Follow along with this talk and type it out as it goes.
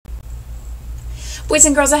Boys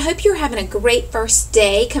and girls, I hope you're having a great first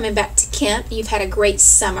day coming back to Kemp. You've had a great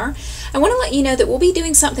summer. I want to let you know that we'll be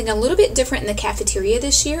doing something a little bit different in the cafeteria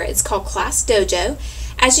this year. It's called Class DoJo.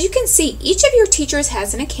 As you can see, each of your teachers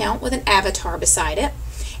has an account with an avatar beside it,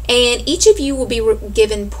 and each of you will be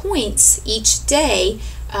given points each day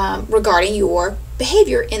regarding your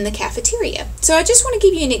behavior in the cafeteria. So I just want to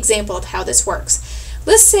give you an example of how this works.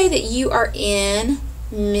 Let's say that you are in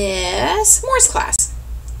Miss Moore's class,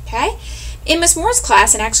 okay? In Miss Moore's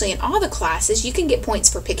class, and actually in all the classes, you can get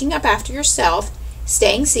points for picking up after yourself,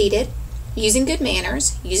 staying seated, using good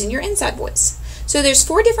manners, using your inside voice. So there's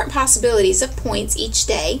 4 different possibilities of points each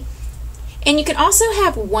day, and you can also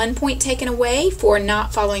have 1 point taken away for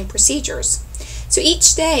not following procedures. So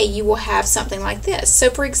each day you will have something like this. So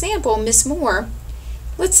for example, Miss Moore,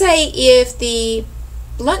 let's say if the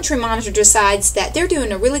lunchroom monitor decides that they're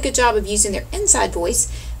doing a really good job of using their inside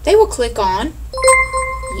voice, they will click on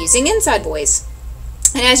using inside voice.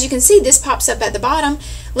 And as you can see, this pops up at the bottom,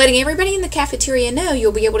 letting everybody in the cafeteria know.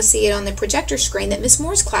 You'll be able to see it on the projector screen that Miss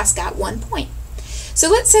Moore's class got 1 point. So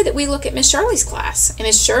let's say that we look at Miss Shirley's class, and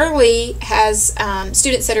Miss Shirley has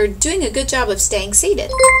students that are doing a good job of staying seated.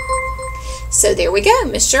 So there we go.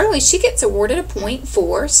 Miss Shirley, she gets awarded a point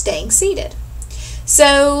for staying seated.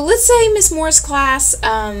 So let's say Miss Moore's class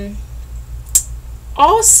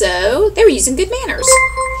also, they were using good manners.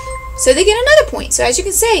 So they get another point. So as you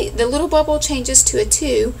can see, the little bubble changes to a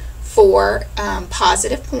 2 for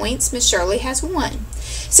positive points. Miss Shirley has 1.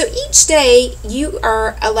 So each day you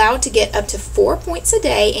are allowed to get up to 4 points a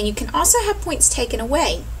day, and you can also have points taken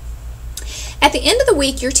away. At the end of the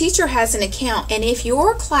week, your teacher has an account, and if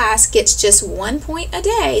your class gets just 1 point a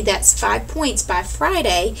day, that's 5 points by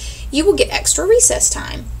Friday, you will get extra recess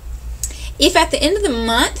time. If at the end of the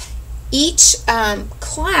month, each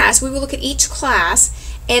class, we will look at each class,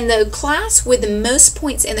 and the class with the most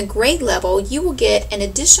points in the grade level, you will get an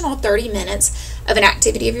additional 30 minutes of an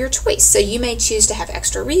activity of your choice. So you may choose to have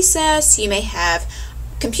extra recess, you may have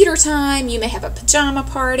computer time, you may have a pajama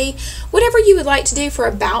party, whatever you would like to do for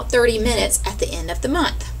about 30 minutes at the end of the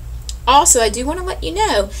month. Also, I do want to let you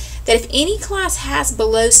know that if any class has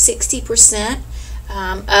below 60%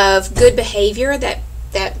 of good behavior, that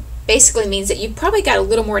basically means that you've probably got a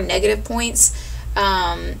little more negative points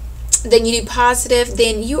than you do positive,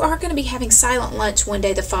 then you are going to be having silent lunch one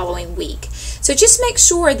day the following week. So just make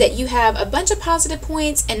sure that you have a bunch of positive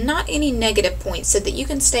points and not any negative points so that you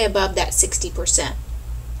can stay above that 60%.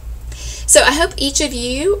 So I hope each of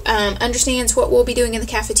you understands what we'll be doing in the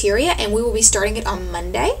cafeteria, and we will be starting it on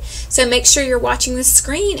Monday. So make sure you're watching the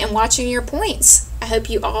screen and watching your points. I hope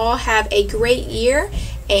you all have a great year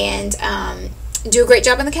and do a great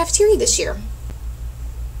job in the cafeteria this year.